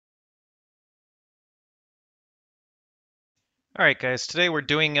All right, guys, today we're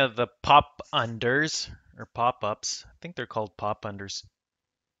doing the pop unders or pop ups. I think they're called pop unders.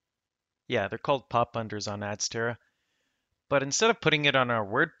 Yeah, they're called pop unders on Adsterra. But instead of putting it on our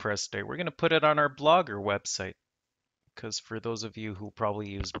WordPress site, we're going to put it on our Blogger website. Because for those of you who probably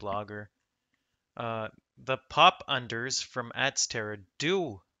use Blogger, uh, the pop unders from Adsterra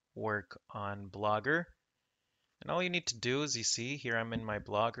do work on Blogger. And all you need to do is you see here I'm in my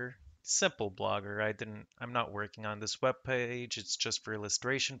Blogger. Simple Blogger. I'm not working on this web page. It's just for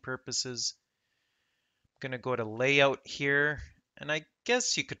illustration purposes. Gonna go to layout here, and I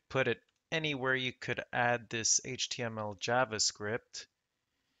guess you could put it anywhere you could add this HTML JavaScript.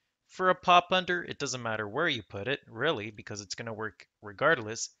 For a pop under, it doesn't matter where you put it, really, because it's gonna work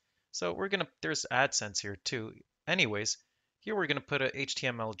regardless. So there's AdSense here too. Anyways, here we're gonna put a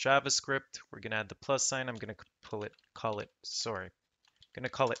HTML JavaScript. We're gonna add the plus sign. I'm gonna gonna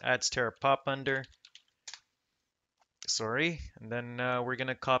call it Adsterra pop under. Sorry, and then we're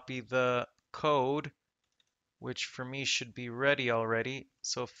gonna copy the code which for me should be ready already.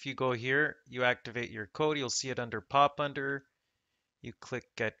 So if you go here, you activate your code, you'll see it under pop under. You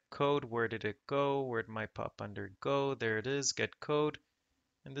click get code. Where did it go? Where did my pop under go? There it is, get code.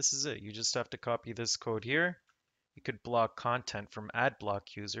 And this is it. You just have to copy this code here. You could block content from ad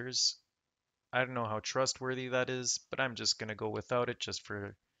block users. I don't know how trustworthy that is, but I'm just gonna go without it just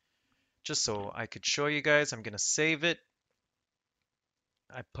so I could show you guys. I'm gonna save it.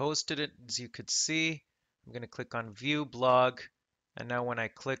 I posted it as you could see. I'm going to click on view blog, and now when I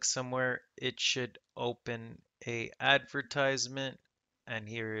click somewhere it should open a advertisement, and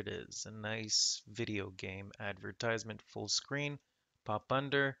here it is, a nice video game advertisement, full screen, pop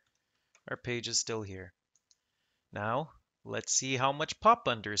under. Our page is still here. Now let's see how much pop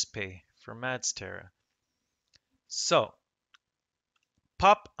unders pay from Adsterra. So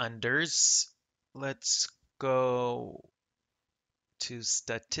pop unders, let's go to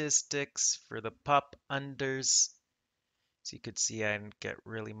statistics for the pop unders. So you could see I didn't get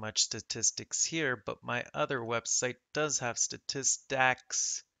really much statistics here, but my other website does have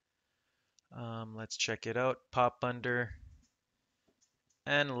statistics. Let's check it out. Pop under.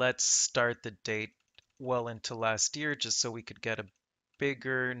 And let's start the date well into last year just so we could get a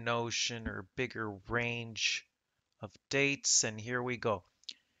bigger notion or bigger range of dates. And here we go.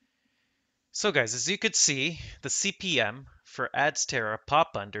 So guys, as you could see, the CPM for Adsterra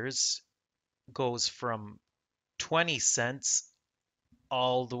pop unders goes from 20 cents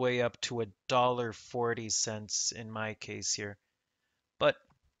all the way up to $1.40 in my case here. But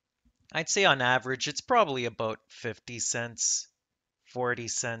I'd say on average, it's probably about 50 cents, 40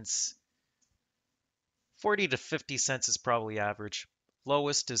 cents. 40 to 50 cents is probably average.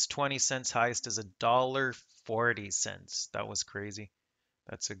 Lowest is 20 cents, highest is $1.40. That was crazy.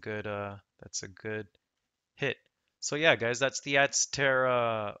 That's a good hit. So yeah, guys, that's the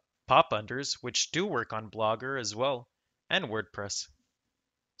Adsterra pop unders, which do work on Blogger as well and WordPress.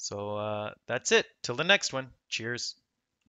 So that's it. Till the next one. Cheers.